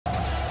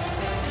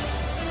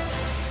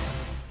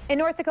In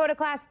North Dakota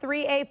Class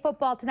 3A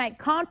football tonight,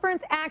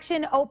 conference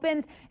action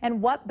opens,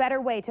 and what better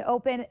way to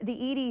open the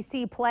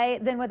EDC play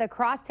than with a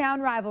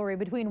crosstown rivalry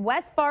between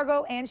West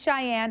Fargo and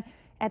Cheyenne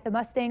at the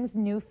Mustangs'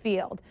 new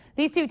field.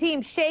 These two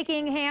teams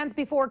shaking hands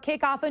before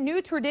kickoff, a new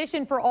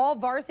tradition for all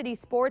varsity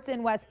sports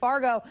in West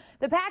Fargo.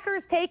 The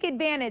Packers take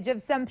advantage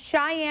of some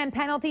Cheyenne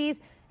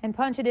penalties and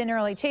punch it in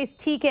early. Chase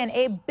Teakin,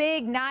 a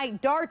big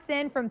night, darts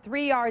in from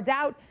 3 yards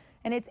out,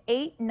 and it's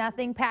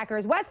 8-0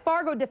 Packers. West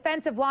Fargo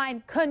defensive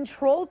line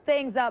controlled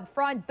things up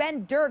front.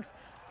 Ben Dirks,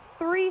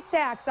 3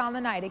 sacks on the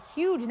night. A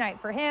huge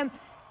night for him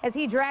as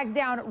he drags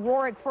down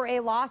Rorick for a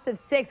loss of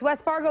 6.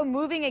 West Fargo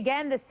moving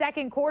again the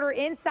second quarter.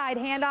 Inside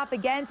handoff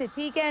again to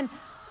Teakin.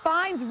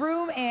 Finds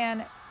room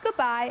and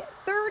goodbye.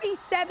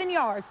 37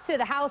 yards to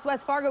the house.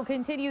 West Fargo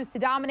continues to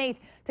dominate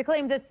to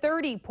claim the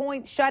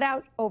 30-point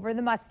shutout over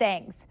the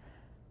Mustangs.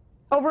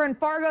 Over in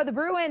Fargo, the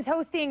Bruins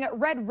hosting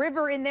Red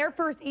River in their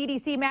first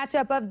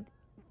matchup of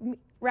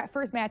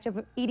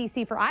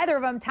EDC for either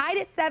of them. Tied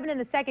at 7 in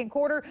the second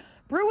quarter.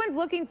 Bruins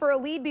looking for a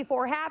lead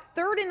before half.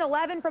 3rd and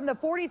 11 from the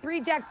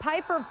 43. Jack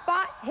Piper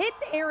hits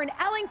Aaron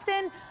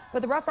Ellingson,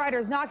 but the Rough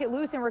Riders knock it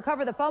loose and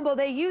recover the fumble.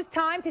 They use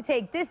time to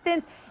take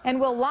distance and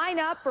will line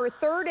up for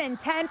 3rd and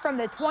 10 from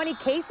the 20.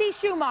 Casey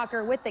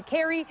Schumacher with the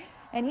carry,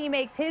 and he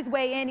makes his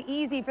way in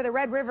easy for the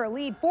Red River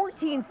lead.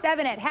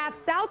 14-7 at half.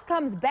 South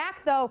comes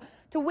back, though,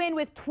 to win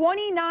with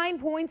 29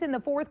 points in the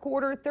fourth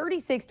quarter,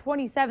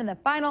 36-27 the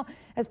final,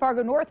 as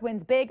Fargo North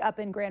wins big up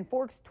in Grand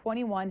Forks,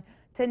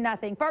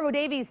 21-0. Fargo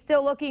Davies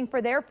still looking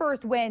for their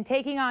first win,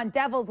 taking on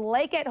Devils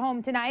Lake at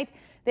home tonight.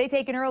 They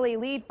take an early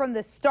lead from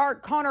the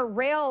start. Connor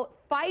Rail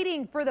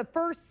fighting for the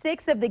first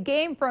 6 of the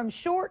game from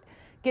short,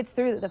 gets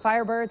through the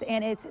Firebirds,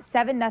 and it's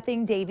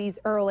 7-0 Davies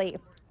early.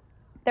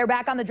 They're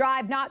back on the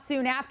drive not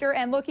soon after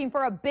and looking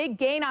for a big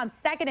gain on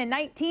 2nd and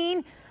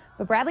 19.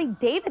 But Bradley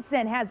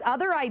Davidson has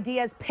other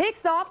ideas,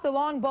 picks off the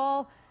long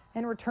ball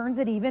and returns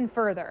it even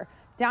further.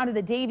 Down to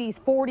the Davies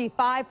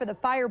 45 for the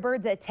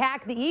Firebirds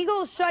attack. The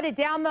Eagles shut it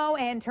down, though,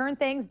 and turn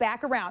things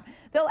back around.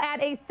 They'll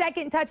add a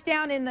second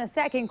touchdown in the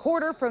second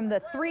quarter from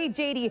the 3.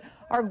 J.D.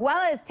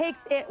 Arguelles takes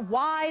it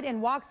wide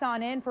and walks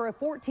on in for a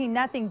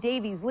 14-0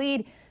 Davies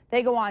lead.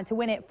 They go on to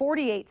win it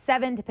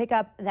 48-7 to pick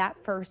up that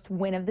first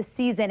win of the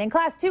season. In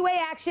Class 2A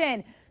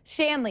action,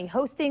 Shanley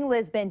hosting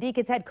Lisbon.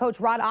 Deacons head coach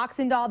Rod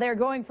Oxendahl there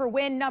going for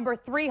win number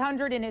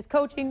 300 in his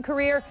coaching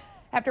career.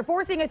 After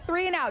forcing a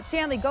 3-and-out,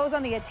 Shanley goes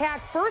on the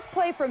attack. First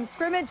play from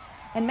scrimmage,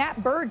 and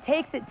Matt Bird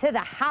takes it to the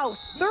house.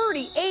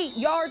 38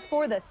 yards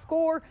for the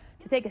score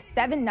to take a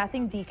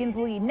 7-0 Deacons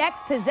lead.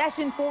 Next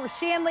possession for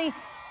Shanley.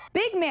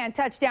 Big man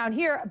touchdown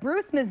here.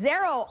 Bruce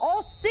Mazzaro,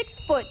 all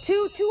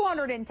 6'2",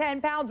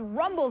 210 pounds,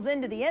 rumbles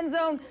into the end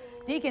zone.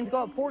 Deacons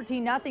go up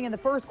 14-0 in the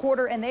first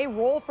quarter, and they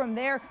roll from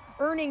there,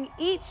 earning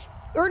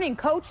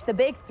coach the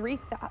big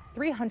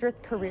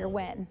 300th career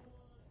win.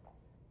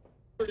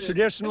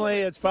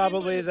 Traditionally, it's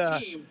probably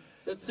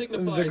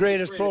the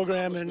greatest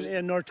program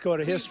in North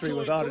Dakota history,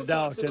 without a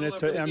doubt. And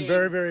I'm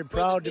very, very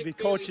proud to be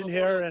coaching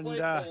here, and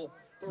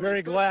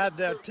very glad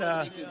that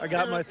I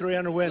got my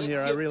 300 win here.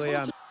 I really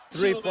am.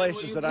 3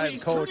 places that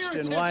I've coached,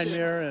 in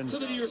Linemere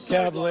and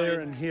Cavalier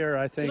and here.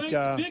 I think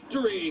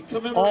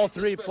all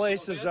 3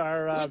 places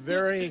are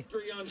very,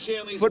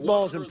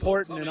 football is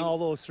important in all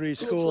those 3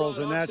 schools,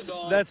 and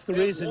that's the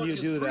reason you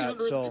do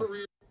that. So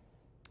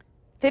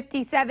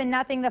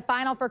 57-0 the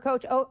final for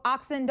Coach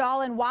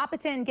Oxendahl, and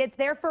Wahpeton gets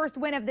their first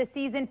win of the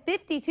season,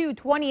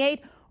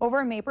 52-28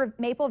 over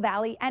Maple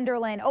Valley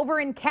Enderlin. Over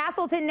in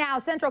Castleton now,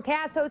 Central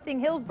Cass hosting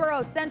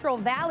Hillsborough Central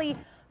Valley.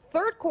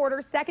 Third quarter,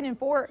 2nd and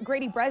 4,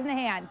 Grady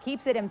Bresnahan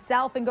keeps it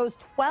himself and goes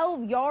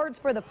 12 yards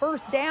for the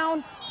first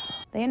down.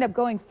 They end up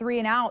going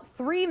 3-and-out.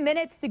 3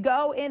 minutes to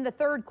go in the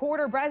third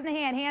quarter.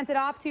 Bresnahan hands it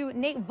off to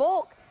Nate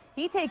Volk.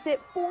 He takes it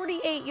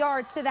 48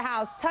 yards to the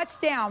house.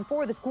 Touchdown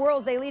for the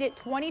Squirrels. They lead it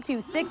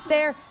 22-6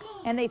 there,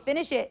 and they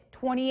finish it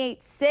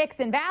 28-6.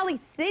 And Valley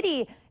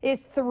City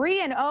is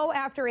 3-0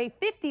 after a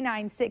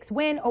 59-6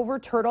 win over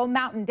Turtle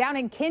Mountain. Down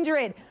in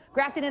Kindred,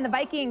 Grafton and the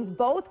Vikings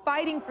both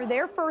fighting for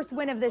their first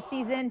win of the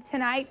season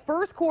tonight.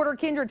 First quarter,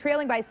 Kindred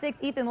trailing by 6.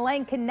 Ethan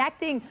Lang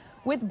connecting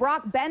with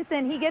Brock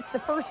Benson. He gets the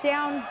first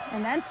down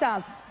and then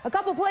some. A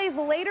couple plays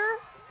later,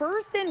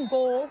 1st and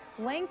goal.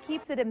 Lang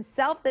keeps it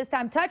himself this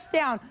time.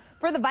 Touchdown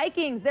for the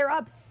Vikings. They're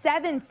up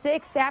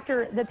 7-6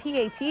 after the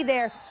PAT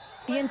there.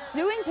 The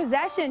ensuing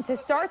possession to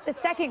start the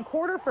second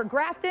quarter for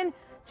Grafton,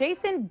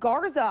 Jason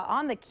Garza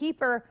on the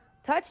keeper.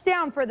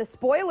 Touchdown for the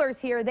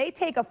Spoilers here. They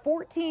take a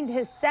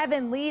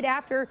 14-7 lead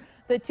after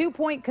the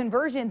 2-point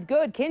conversion's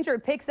good.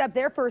 Kindred picks up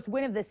their first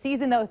win of the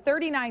season, though,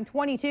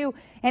 39-22.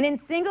 And in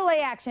single-A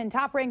action,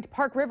 top-ranked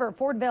Park River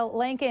Fordville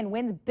Lincoln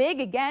wins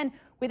big again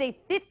with a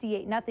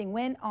 58-0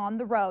 win on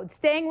the road.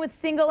 Staying with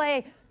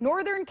single-A,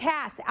 Northern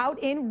Cass out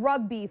in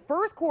rugby.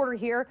 First quarter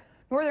here,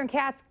 Northern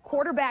Cass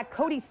quarterback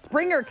Cody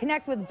Springer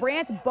connects with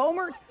Brant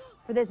Bomert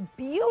for this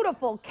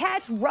beautiful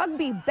catch.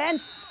 Rugby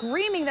bench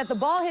screaming that the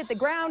ball hit the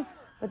ground,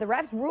 but the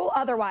refs rule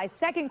otherwise.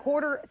 Second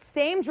quarter,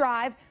 same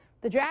drive.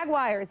 The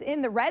Jaguars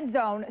in the red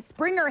zone.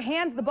 Springer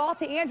hands the ball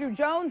to Andrew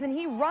Jones, and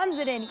he runs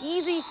it in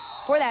easy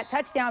for that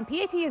touchdown.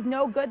 PAT is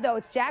no good, though.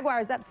 It's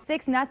Jaguars up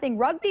 6-0.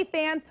 Rugby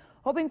fans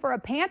hoping for a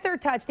Panther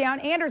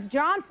touchdown. Anders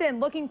Johnson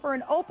looking for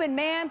an open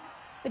man,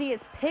 but he is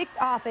picked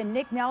off, and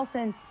Nick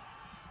Nelson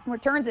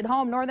returns it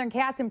home. Northern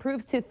Cass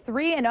improves to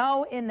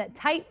 3-0 in the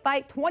tight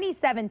fight,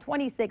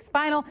 27-26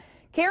 final.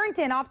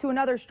 Carrington off to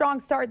another strong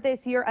start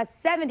this year, a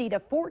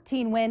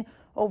 70-14 win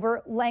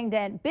over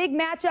Langdon. Big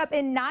matchup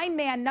in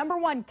 9-man, number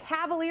 1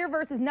 Cavalier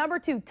versus number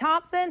 2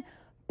 Thompson.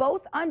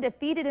 Both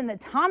undefeated, in the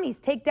Tommies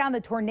take down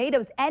the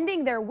Tornadoes,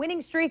 ending their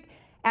winning streak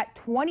at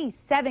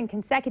 27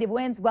 consecutive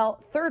wins.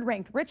 Well,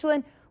 third-ranked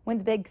Richland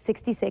wins big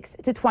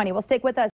 66-20. Well, stick with us.